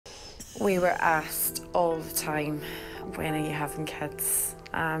We were asked all the time, when are you having kids?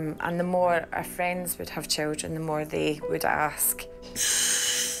 And the more our friends would have children, the more they would ask.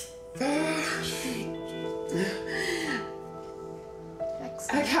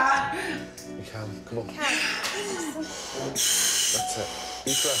 I can't. You can, come on. That's it.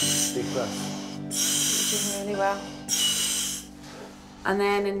 Deep breath, deep breath. You're doing really well. And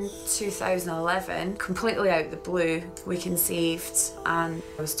then in 2011, completely out the blue, we conceived, and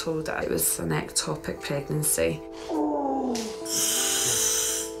I was told that it was an ectopic pregnancy. Oh.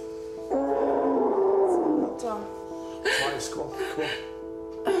 Twice, come on, come on.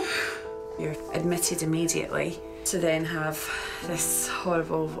 You're admitted immediately to then have this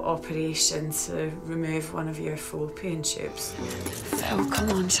horrible operation to remove one of your fallopian tubes. Phil, come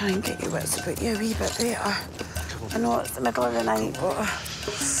on, try and get your wits about you a wee bit better. I know it's the middle of the night, but...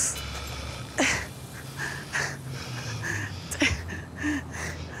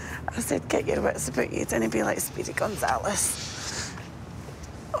 I said, get your wits about you, didn't be like Speedy Gonzales.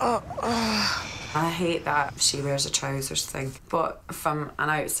 I hate that she wears a trousers thing, but from an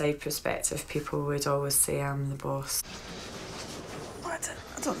outside perspective, people would always say I'm the boss. I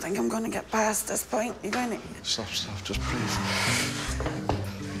don't think I'm going to get past this point. You're going to... Stop, just breathe.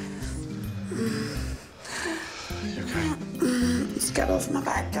 You okay? Just get off my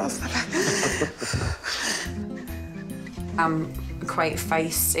back, get off my back. I'm quite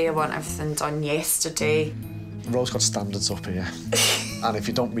feisty. I want everything done yesterday. Rose got standards up here. And if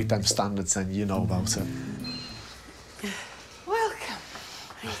you don't meet them standards, then you know about it. Welcome.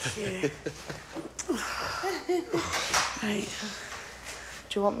 Thank you. Right.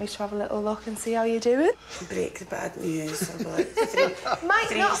 Do you want me to have a little look and see how you're doing? Break the bad news. Like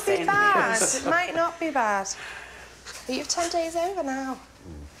Might not be bad. It might not be bad. But you've 10 days over now.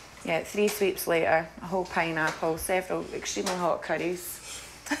 Yeah, 3 sweeps later, a whole pineapple, several extremely hot curries.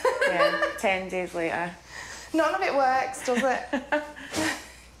 Yeah, 10 days later. None of it works, does it?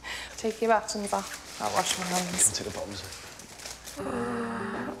 Take your buttons off. I'll wash my hands. Take the bottoms off.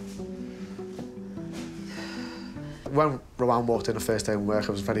 When Rowan walked in the first day of work,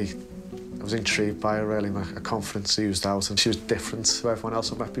 I was intrigued by her, really. Her confidence oozed out, and she was different to everyone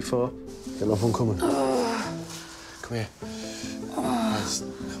else I've met before. You love one coming? Come here. Nice.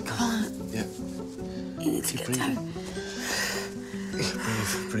 Come on. Yeah. You need to get down.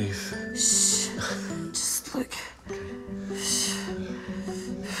 Breathe. Shh. Just look.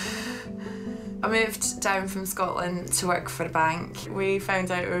 I moved down from Scotland to work for a bank. We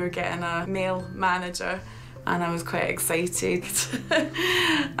found out we were getting a male manager, and I was quite excited.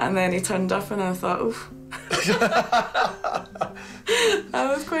 And then he turned up and I thought, oof.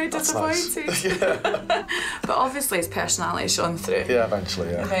 I was quite disappointed. Nice. Yeah. But obviously his personality shone through. Yeah,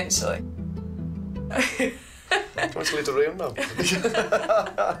 eventually, yeah. Eventually. Do you want to leave the room now?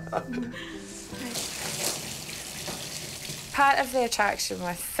 Part of the attraction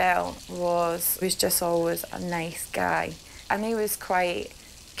with Phil was he was just always a nice guy. And he was quite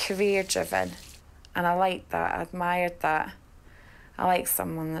career-driven. And I liked that, I admired that. I like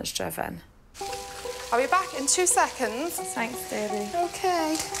someone that's driven. I'll be back in 2 seconds. Thanks, Debbie.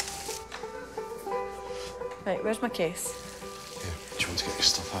 OK. Right, where's my case? Yeah, do you want to get your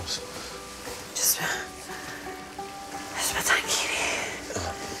stuff out? Just my thank you.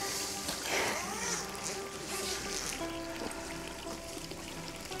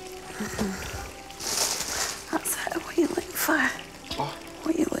 That's it. What are you looking for? What?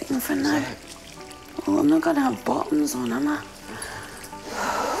 What are you looking for now? Well, I'm not going to have bottoms on, am I?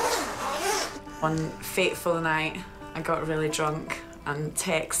 One fateful night, I got really drunk and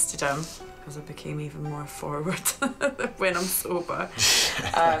texted him, because I became even more forward when I'm sober.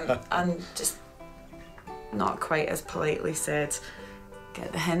 And just not quite as politely said,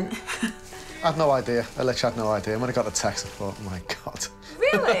 get the hint. I had no idea. I literally had no idea. When I got the text, I thought, oh, my God.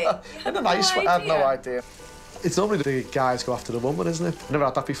 Really? In a nice way, I had no idea. It's normally the guys go after the woman, isn't it? I've never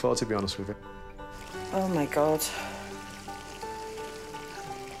had that before, to be honest with you. Oh, my God.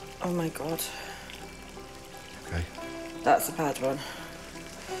 Oh, my God. OK. That's a bad one.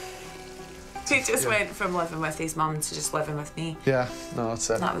 He just went from living with his mum to just living with me. Yeah, no, that's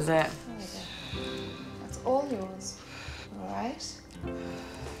it. That was it. That's all yours. All right?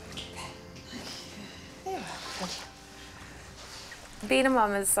 You're welcome. Being a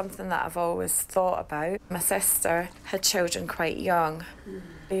mum is something that I've always thought about. My sister had children quite young.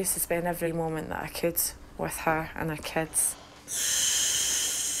 I used to spend every moment that I could with her and her kids.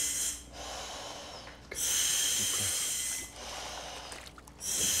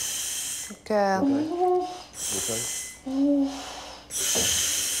 Good girl. Okay.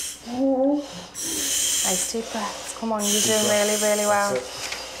 Nice deep breaths. Come on, you're doing really, really well.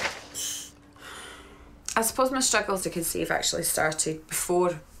 I suppose my struggles to conceive actually started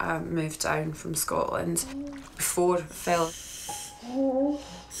before I moved down from Scotland, before I fell.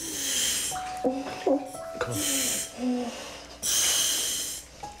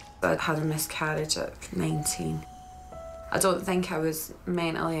 I had a miscarriage at 19. I don't think I was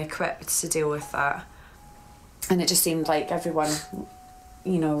mentally equipped to deal with that. And it just seemed like everyone,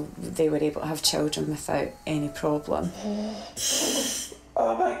 you know, they were able to have children without any problem.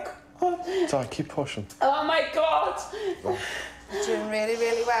 Oh my God. Sorry, keep pushing. Oh my God. You're doing really,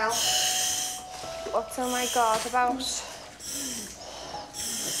 really well. What's oh my God about?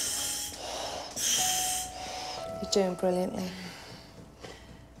 You're doing brilliantly.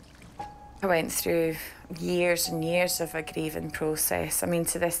 I went through years and years of a grieving process. I mean,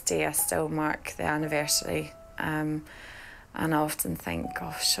 to this day, I still mark the anniversary. And I often think,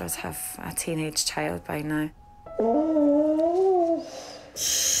 gosh, I should have a teenage child by now.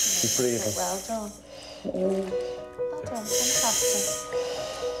 Keep breathing. Well done. Well done, fantastic.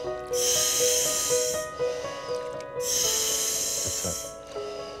 That's it.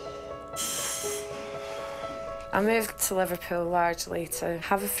 I moved to Liverpool largely to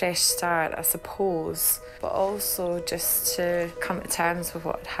have a fresh start, I suppose, but also just to come to terms with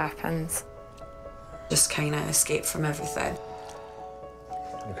what had happened. Just kind of escape from everything.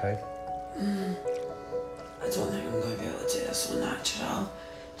 Okay. I don't think I'm going to be able to do this one natural.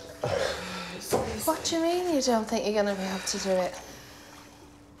 What do you mean you don't think you're going to be able to do it?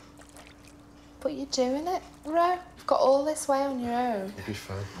 But you're doing it, Ro. You've got all this way on your own. You'll be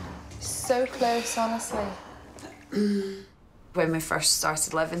fine. So close, honestly. When we first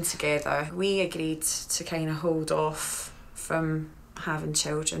started living together, we agreed to kind of hold off from having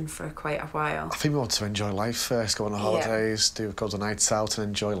children for quite a while. I think we want to enjoy life first, go on holidays, go the nights out and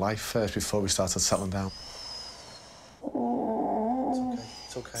enjoy life first before we started settling down.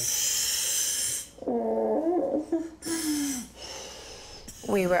 It's okay.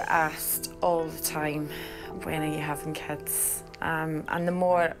 We were asked all the time, when are you having kids? And the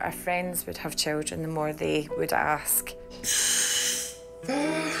more our friends would have children, the more they would ask.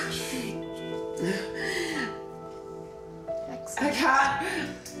 I can't.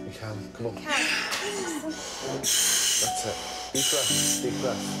 You can, come on. Can't. That's it. Deep breath, deep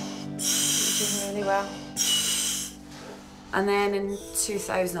breath. You're doing really well. And then in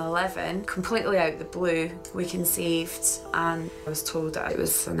 2011, completely out of the blue, we conceived, and I was told that it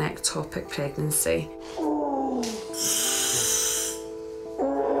was an ectopic pregnancy. Well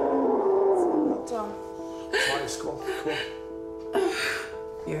done. Nice, come on, come on.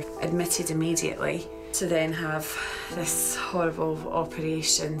 You're admitted immediately to then have this horrible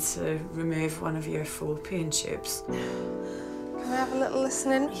operation to remove one of your fallopian tubes. Can we have a little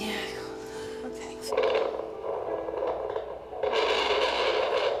listening? Yeah. Okay.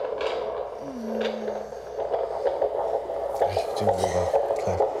 You're doing really well,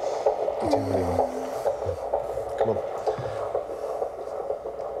 Claire. You're doing really well. Come on.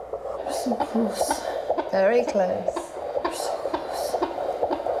 You're so close. Very close.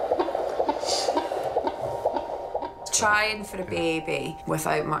 Trying for a baby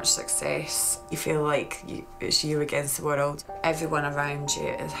without much success, you feel like it's you against the world. Everyone around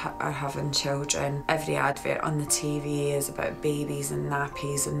you are having children. Every advert on the TV is about babies and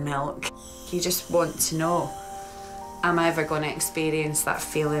nappies and milk. You just want to know, am I ever going to experience that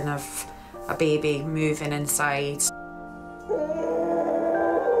feeling of a baby moving inside?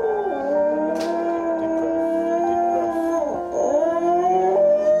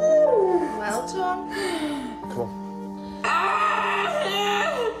 Well done. Come on.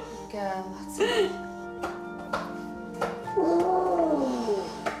 Girl, that's it.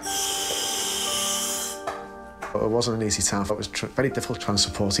 It wasn't an easy time. It was very difficult trying to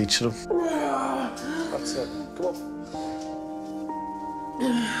support each of them. That's it. Come on.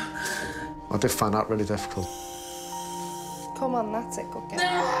 I did find that really difficult. Come on, that's it, good girl.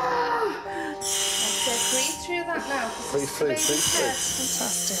 That's it, breathe through that now. Breathe through, breathe through.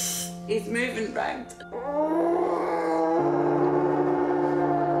 Fantastic. He's moving round.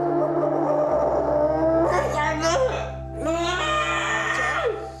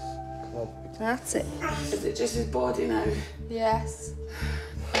 That's it. Is it just his body now? Yes.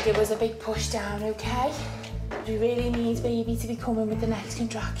 Give us a big push down, okay? We really need baby to be coming with the next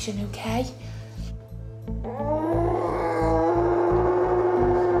contraction, okay?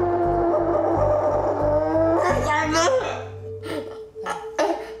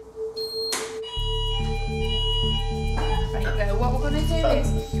 Right, go. What we're going to do is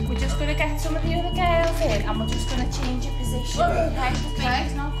we're just going to get some of the other girls in and we're just going to change your position, okay? The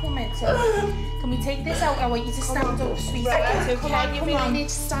baby's not coming, so can we take this out? I want you to stand up, sweetheart. Okay, come on, you really need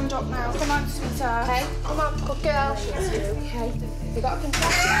to stand up now. Come on, sweetheart. Okay, come on, good girl. Okay, you got a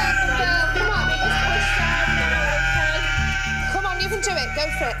contraction. Come on, just push down. Okay. Come on, you can do it. Go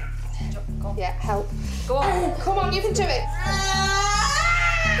for it. Yeah, help. Go on. Come on, you can do it.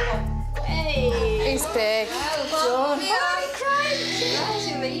 Go on. Hey. He's big. Well done.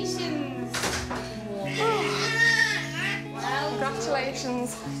 Congratulations. Congratulations.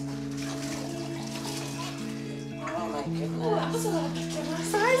 Oh my goodness. Oh, that was a lot of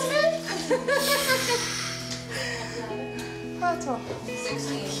size of it. How tall?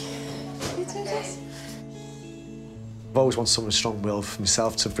 16. You do this? I've always wanted someone strong-willed for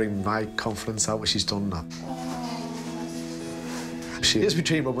myself to bring my confidence out, but she's done that. She is my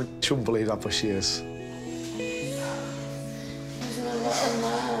dream woman. She wouldn't believe that, but she is. He's a little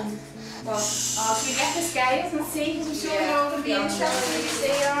man. Well, should we get the scales and see? Because I'm sure we're all going to be interested to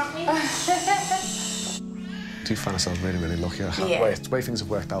see, aren't we? I do find ourselves really, really lucky. The way things have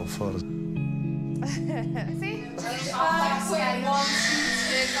worked out for us. See? 5.1,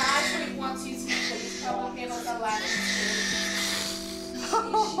 5.1, 2, 3, please. Probably give us 11. Oh,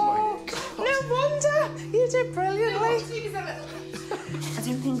 no wonder! You did brilliantly. I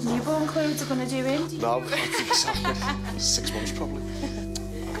don't think newborn clothes are going to do him. No, I think so. 6 months probably.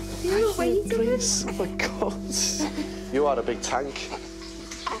 You waited. Oh my God. You are a big tank.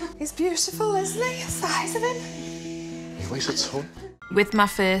 He's beautiful, isn't he? The size of him. He weighs a ton. With my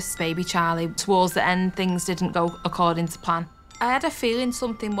first baby, Charlie, towards the end, things didn't go according to plan. I had a feeling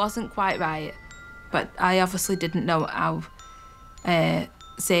something wasn't quite right, but I obviously didn't know how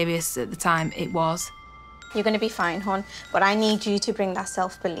serious at the time it was. You're going to be fine, hon, but I need you to bring that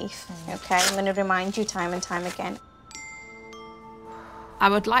self-belief, OK? I'm going to remind you time and time again. I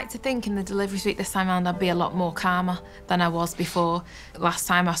would like to think in the delivery suite this time around I'd be a lot more calmer than I was before. Last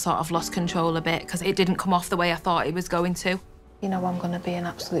time I sort of lost control a bit because it didn't come off the way I thought it was going to. You know I'm going to be an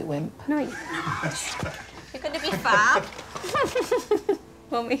absolute wimp. No, you're not. You're going to be fab.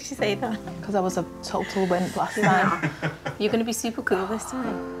 What makes you say that? Because I was a total wimp last time. You're going to be super cool this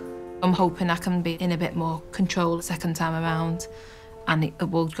time. I'm hoping I can be in a bit more control the second time around and it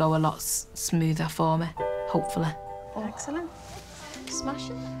will go a lot smoother for me, hopefully. Excellent.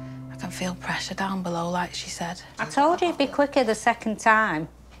 Smashing. I can feel pressure down below, like she said. I told you it'd be quicker the second time.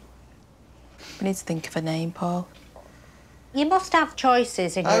 We need to think of a name, Paul. You must have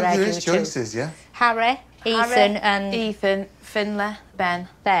choices in your head, there is choices, yeah. Harry, Ethan and... Ethan, Finlay, Ben,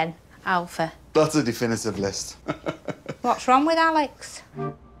 Alfie. That's a definitive list. What's wrong with Alex?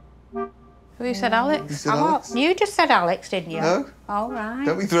 Who said Alex? You said Alex? You just said Alex, didn't you? No. All right.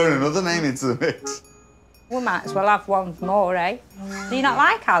 Don't be throwing another name into the mix. We might as well have one more, eh? Do you not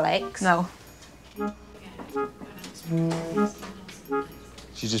like Alex? No.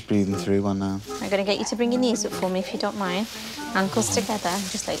 She's just breathing through one now. I'm going to get you to bring your knees up for me, if you don't mind. Ankles together, and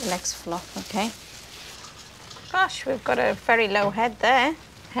just let your legs flop, OK? Gosh, we've got a very low head there.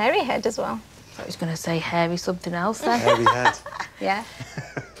 Hairy head as well. I thought he was going to say hairy something else then. Hairy head. Yeah.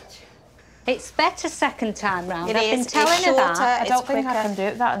 It's better second time round. It I've is. been telling It's her shorter, that. I don't think quicker. I can do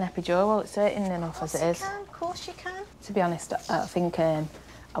it without an epidural. It's hurting enough as it is. Of course you can. To be honest, I think I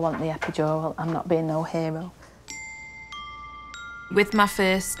want the epidural. I'm not being no hero. With my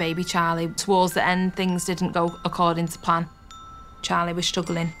first baby, Charlie, towards the end, things didn't go according to plan. Charlie was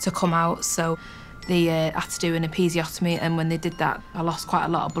struggling to come out, so they had to do an episiotomy, and when they did that, I lost quite a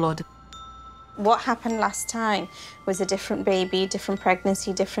lot of blood. What happened last time was a different baby, different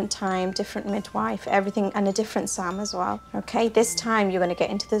pregnancy, different time, different midwife, everything, and a different Sam as well, OK? This time you're going to get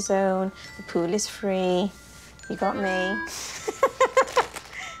into the zone, the pool is free, you got me.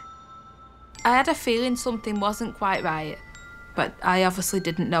 I had a feeling something wasn't quite right, but I obviously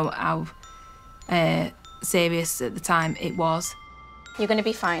didn't know how serious at the time it was. You're going to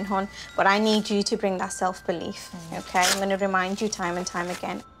be fine, hon, but I need you to bring that self-belief, OK? I'm going to remind you time and time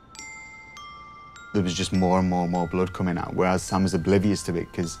again. There was just more and more blood coming out, whereas Sam was oblivious to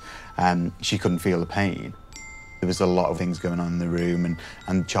it because she couldn't feel the pain. There was a lot of things going on in the room,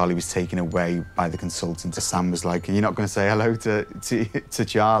 and Charlie was taken away by the consultant. Sam was like, "You're not going to say hello to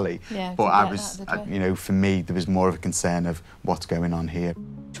Charlie?" Yeah, but I was, you know, for me, there was more of a concern of what's going on here.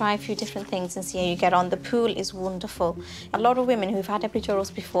 Try a few different things and see how you get on. The pool is wonderful. A lot of women who've had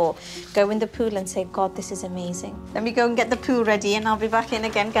epidurals before go in the pool and say, God, this is amazing. Let me go and get the pool ready and I'll be back in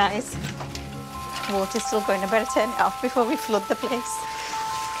again, guys. Water's still going. I better turn it off before we flood the place.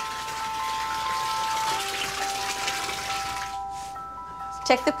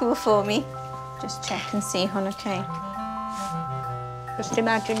 Check the pool for me. Just check and see, hon, OK? Just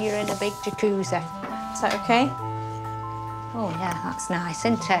imagine you're in a big jacuzzi. Is that okay? Oh, yeah, that's nice,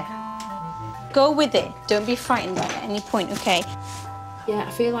 isn't it? Go with it. Don't be frightened at any point, okay? Yeah,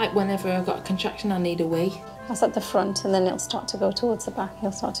 I feel like whenever I've got a contraction, I need a wee. That's at the front, and then it'll start to go towards the back.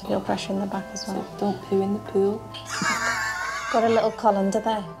 You'll start to feel pressure in the back as well. So don't poo in the pool. Got a little colander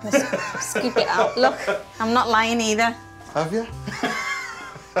there. Just scoop it out. Look, I'm not lying either. Have you?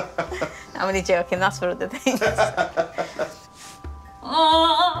 I'm only joking, that's for other things.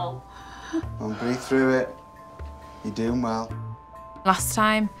 Oh! Don't breathe through it. You're doing well. Last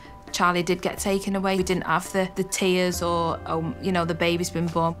time, Charlie did get taken away. We didn't have the tears or, you know, the baby's been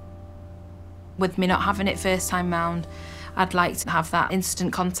born. With me not having it first time round, I'd like to have that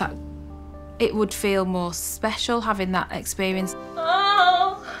instant contact. It would feel more special having that experience.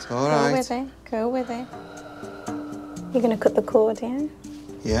 Oh. It's all right. Go with it, go with it. You're going to cut the cord, yeah?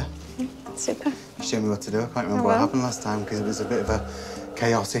 Yeah. Super. You showed me what to do. I can't remember what happened last time because it was a bit of a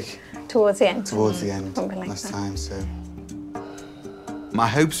chaotic... Towards the end. Towards the end last time, so... My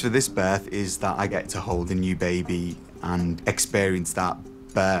hopes for this birth is that I get to hold a new baby and experience that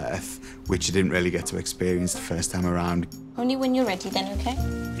birth, which I didn't really get to experience the first time around. Only when you're ready then, okay?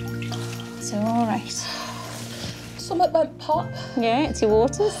 So, all right. Something went pop. Yeah, it's your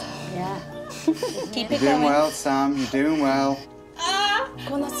waters. Yeah. Keep You're it doing going. well, Sam. You're doing well.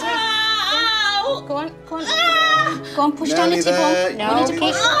 Go on, that's right. Go on, go on. Go on, push down Nearly into your there. bum. No, Nearly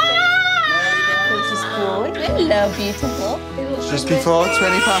keep Which is good. Hello, beautiful. It's just before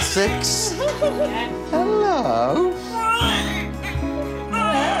 6:20. Hello.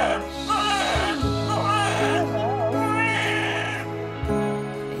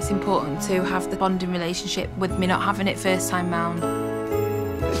 It's important to have the bonding relationship with me not having it first time round.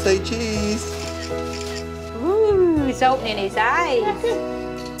 Say cheese. Ooh, he's opening his eyes.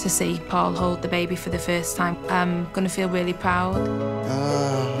 To see Paul hold the baby for the first time, I'm going to feel really proud.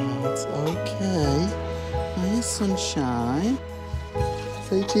 Oh, it's okay. Hiya, sunshine.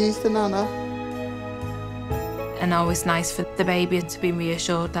 Say cheese to Nana. And always nice for the baby to be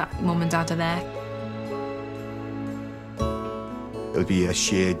reassured that mum and dad are there. It'll be a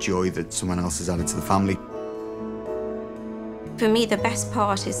sheer joy that someone else has added to the family. For me, the best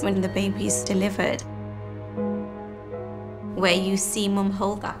part is when the baby's delivered, where you see mum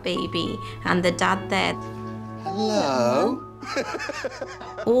hold that baby and the dad there. Hello.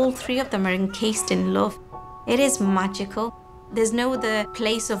 All three of them are encased in love. It is magical. There's no other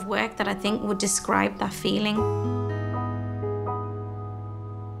place of work that I think would describe that feeling.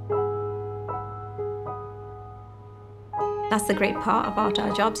 That's the great part about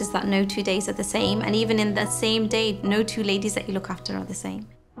our jobs, is that no 2 days are the same, and even in the same day, no two ladies that you look after are the same.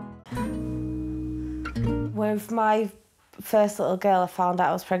 With my first little girl, I found out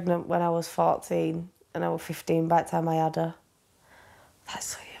I was pregnant when I was 14 and I was 15 by the time I had her. That's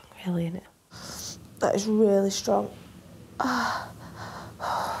so young, really, isn't it? That is really strong.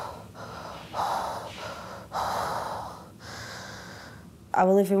 I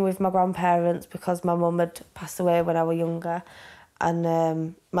was living with my grandparents because my mum had passed away when I was younger,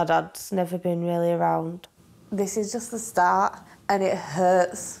 and my dad's never been really around. This is just the start, and it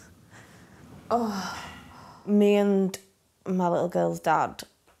hurts. Oh. Me and my little girl's dad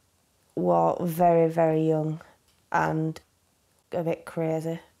were very, very young and a bit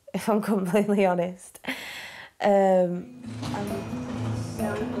crazy, if I'm completely honest. To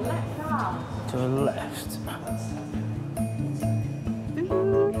the left.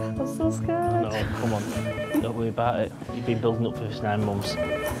 I'm so scared. No, come on. Don't worry about it. You've been building up for this 9 months.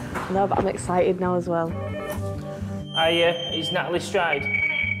 No, but I'm excited now as well. Hiya, it's Natalie Stride.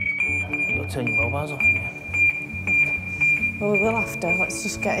 You'll turn your mobiles off in here. Well, we will have to. Let's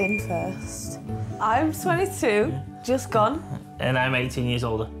just get in first. I'm 22, just gone. And I'm 18 years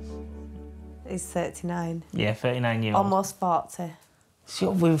older. He's 39. Yeah, 39 years old. Almost 40. See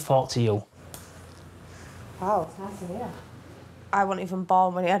what we've thought to you. Wow, it's nice to hear. I wasn't even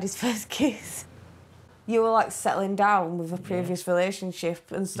born when he had his first kiss. You were like settling down with a previous relationship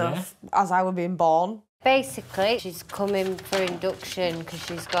and stuff as I were being born. Basically, she's coming for induction because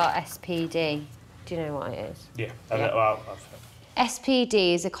she's got SPD. Do you know what it is? Yeah,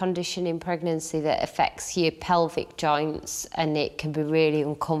 SPD is a condition in pregnancy that affects your pelvic joints, and it can be really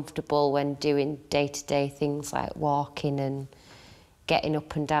uncomfortable when doing day-to-day things like walking and getting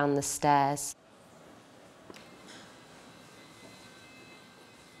up and down the stairs.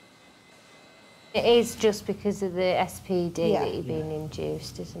 It is just because of the SPD that you're being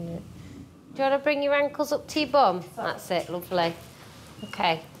induced, isn't it? Do you want to bring your ankles up to your bum? That's it, lovely.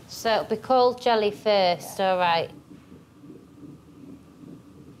 OK, so it'll be cold jelly first, all right.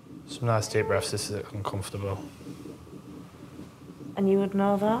 Some nice deep breaths, this is uncomfortable. And you would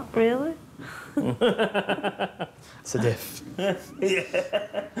know that, really? It's a diff. Yeah.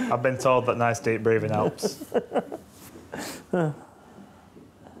 I've been told that nice deep breathing helps. I'm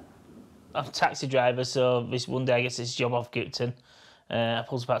a taxi driver, so this one day I get this job off Gupton. I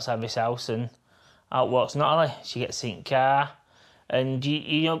pulls up outside this house and out walks Natalie. She gets in the car, and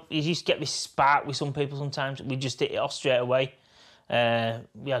you know, you just get this spark with some people sometimes. We just hit it off straight away. We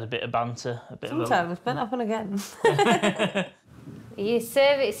had a bit of banter. Sometimes, but happen again. Your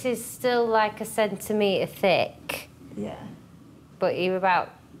cervix is still like 1 centimetre thick. Yeah. But you're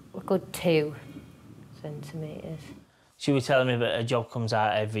about a good 2 centimetres. She was telling me that a job comes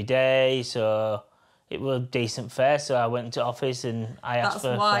out every day, so it was decent fare. So I went to office and I asked for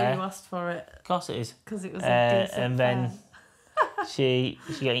That's why fare. you asked for it. Of course it is. Because it was a decent and then she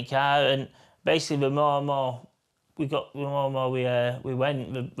got in the car, and basically the more and more we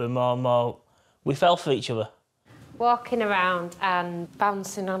went, the more and more we fell for each other. Walking around and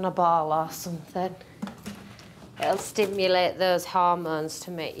bouncing on a ball or something. It'll stimulate those hormones to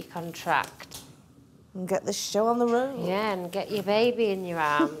make you contract. And get the show on the road. Yeah, and get your baby in your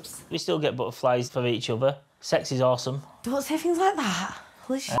arms. We still get butterflies for each other. Sex is awesome. Don't say things like that.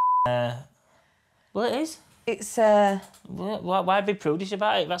 Holy shit. Well, it is. It's, Why be prudish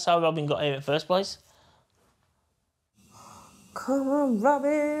about it? That's how Robin got here in the first place. Come on,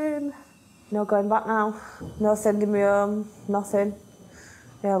 Robin. No going back now. No sending me home. Nothing.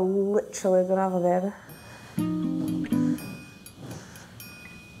 Yeah, literally gonna have a baby.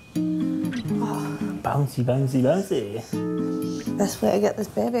 Bouncy, bouncy, bouncy. Best way to get this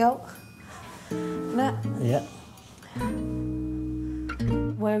baby out. Isn't it? Yeah.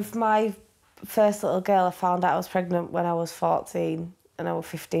 With my first little girl, I found out I was pregnant when I was 14 and I was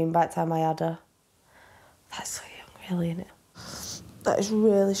 15 by the time I had her. That's so young, really, isn't it? That is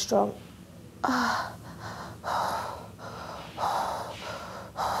really strong. I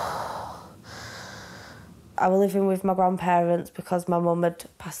was living with my grandparents because my mum had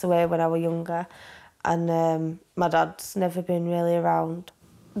passed away when I was younger, and my dad's never been really around.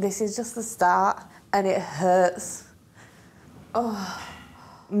 This is just the start, and it hurts. Oh.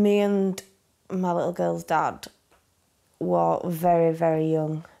 Me and my little girl's dad were very, very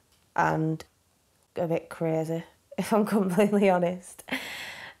young and a bit crazy, if I'm completely honest.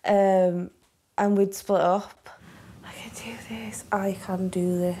 And we'd split up. I can do this, I can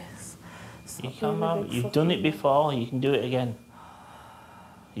do this. You can, Mum. You've done it before, you can do it again.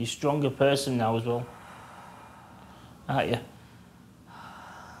 You're a stronger person now as well. Aren't you?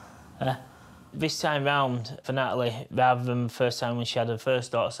 This time round, for Natalie, rather than the first time when she had her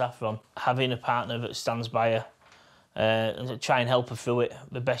first daughter, Saffron, having a partner that stands by her, try and help her through it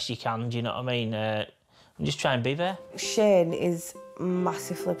the best you can, do you know what I mean? And just try and be there. Shane is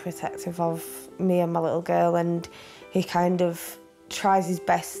massively protective of me and my little girl, and he kind of tries his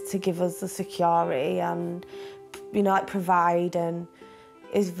best to give us the security and, you know, like provide, and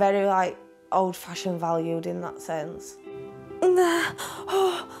is very like old-fashioned valued in that sense.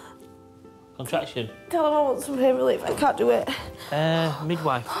 Contraction. Tell him I want some pain relief. I can't do it.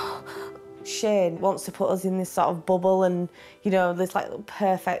 Midwife. Shane wants to put us in this sort of bubble and, you know, this like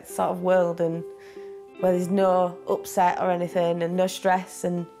perfect sort of world, and where there's no upset or anything and no stress,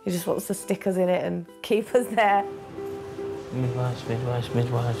 and he just wants to stick us in it and keep us there. Midwives, midwives,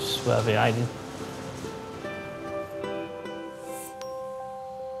 midwives, where are they hiding?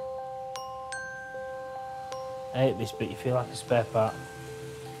 I hate this bit, you feel like a spare part.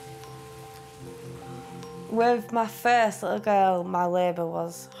 With my first little girl, my labour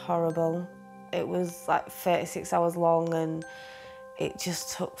was horrible. It was like 36 hours long and it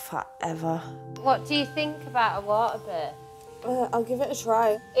just took forever. What do you think about a water birth? I'll give it a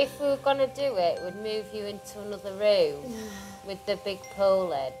try. If we were going to do it, we'd move you into another room with the big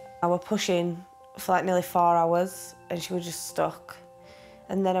pool in. I was pushing for like nearly 4 hours and she was just stuck.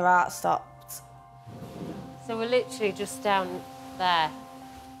 And then her heart stopped. So we're literally just down there.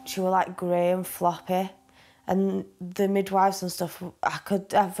 She was like grey and floppy. And the midwives and stuff, I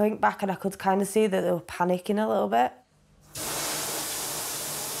think back and I could kind of see that they were panicking a little bit.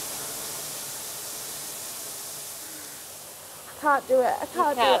 I can't do it, I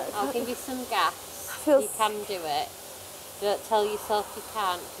can't do it. I'll give you some gas. You can do it. Don't tell yourself you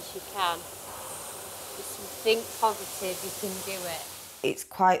can't, because you can. Just think positive, you can do it. It's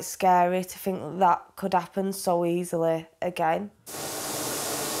quite scary to think that that could happen so easily again.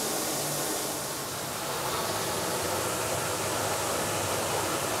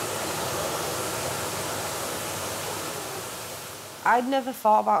 I'd never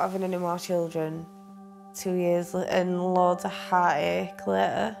thought about having any more children. 2 years and loads of heartache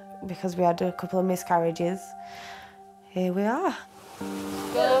later because we had a couple of miscarriages. Here we are.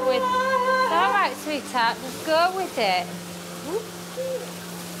 Go with it. It's all right, sweetheart. Just go with it.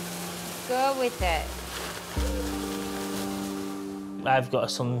 Go with it. I've got a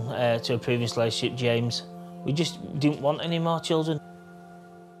son to a previous relationship, James. We just didn't want any more children.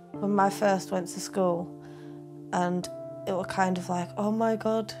 When I first went to school, and it was kind of like, oh my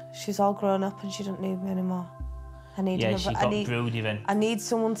God, she's all grown up and she doesn't need me anymore. I need another, she got broody then. I need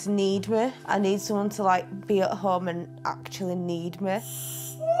someone to need me. I need someone to like be at home and actually need me.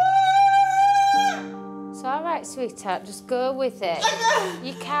 It's all right, sweetheart. Just go with it.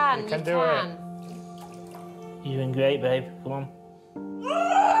 You can. You can. do it. You're doing great, babe. Come on.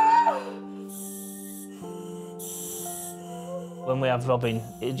 When we have Robin,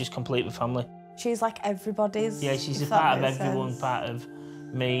 it just complete the family. She's like everybody's. Yeah, she's a part of everyone, part of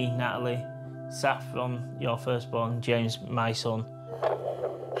me, Natalie, Saffron, your firstborn, James, my son.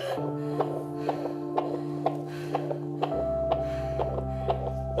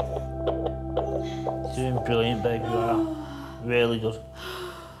 You're doing brilliant, babe, you are. Really good.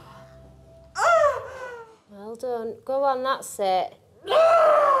 Well done. Go on, that's it.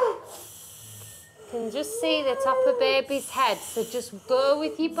 Can just see the top of baby's head, so just go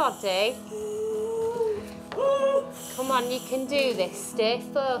with your body. Come on, you can do this. Stay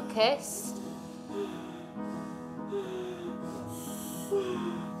focused.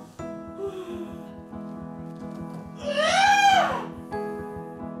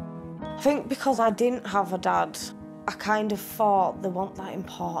 I think because I didn't have a dad, I kind of thought they weren't that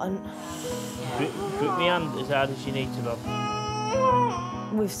important. Grip me hand as hard as you need to, Bob.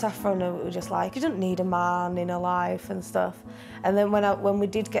 With Saffron, we were just like, you don't need a man in her life and stuff. And then when we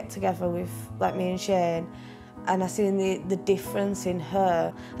did get together with like me and Shane, and I seen the difference in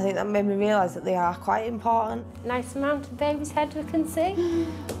her, I think that made me realise that they are quite important. Nice amount of baby's head we can see.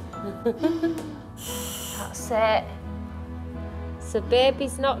 That's it. So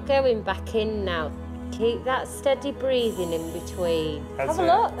baby's not going back in now. Keep that steady breathing in between. That's have a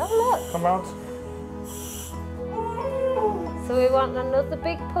look, have a look. Come out. So we want another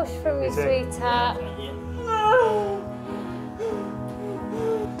big push from you, sweetheart.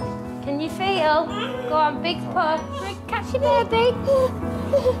 Can you feel? Go on, big push. Catch your baby.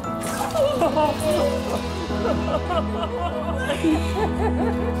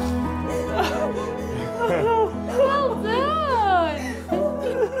 Well done.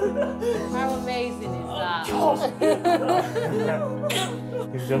 How amazing is that?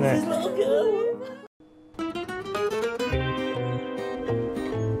 You've done it. This little girl.